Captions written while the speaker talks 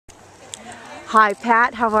Hi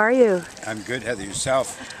Pat, how are you? I'm good, Heather.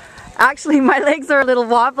 Yourself? Actually, my legs are a little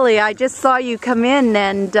wobbly. I just saw you come in,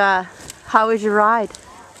 and how was your ride?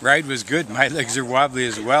 Ride was good. My legs are wobbly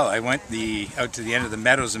as well. I went out to the end of the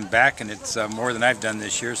meadows and back, and it's more than I've done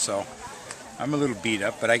this year, so I'm a little beat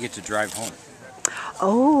up, but I get to drive home.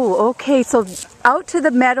 Oh, okay. So out to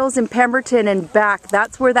the meadows in Pemberton and back,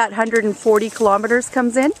 that's where that 140 kilometers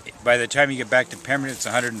comes in? By the time you get back to Pemberton, it's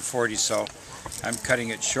 140, so I'm cutting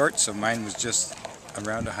it short, so mine was just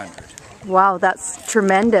around 100. Wow, that's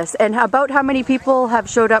tremendous. And about how many people have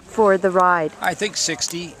showed up for the ride? I think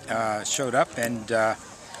 60 showed up, and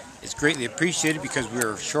it's greatly appreciated because we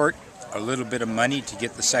were short a little bit of money to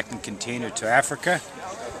get the second container to Africa,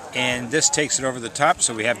 and this takes it over the top,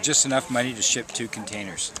 so we have just enough money to ship 2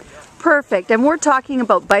 containers. Perfect. And we're talking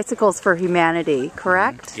about Bicycles for Humanity,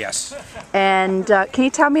 correct? Yes. And can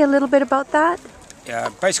you tell me a little bit about that?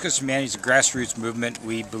 Bicycles for Humanity is a grassroots movement.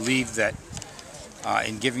 We believe that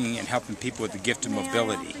in giving and helping people with the gift of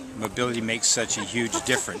mobility. Mobility makes such a huge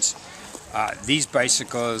difference. These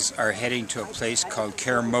bicycles are heading to a place called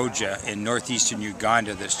Karamoja in northeastern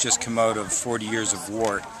Uganda that's just come out of 40 years of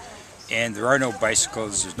war. And there are no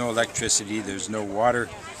bicycles, there's no electricity, there's no water,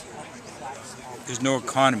 there's no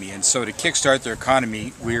economy. And so to kickstart their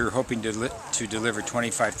economy, we're hoping to deliver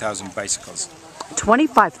 25,000 bicycles.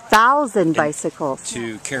 25,000 bicycles?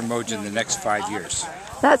 To Karamoja in the next 5 years.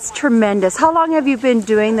 That's tremendous. How long have you been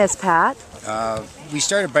doing this, Pat? We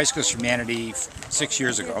started Bicycles for Humanity 6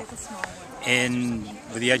 years ago, and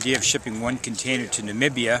with the idea of shipping 1 container to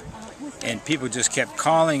Namibia, and people just kept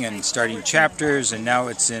calling and starting chapters, and now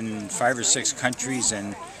it's in 5 or 6 countries,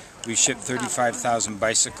 and we shipped 35,000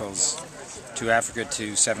 bicycles to Africa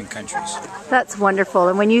to 7 countries. That's wonderful.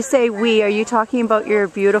 And when you say we, are you talking about your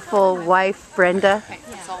beautiful wife, Brenda?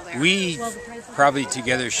 We probably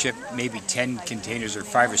together ship maybe 10 containers or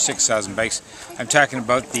 5,000 or 6,000 bikes. I'm talking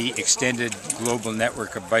about the extended global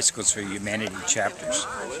network of Bicycles for Humanity chapters.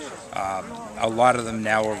 A lot of them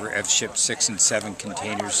now have shipped 6 and 7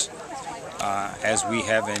 containers as we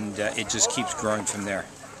have, and it just keeps growing from there.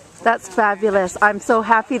 That's fabulous. I'm so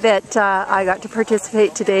happy that I got to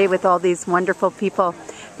participate today with all these wonderful people.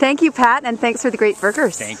 Thank you, Pat, and thanks for the great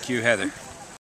burgers. Thank you, Heather.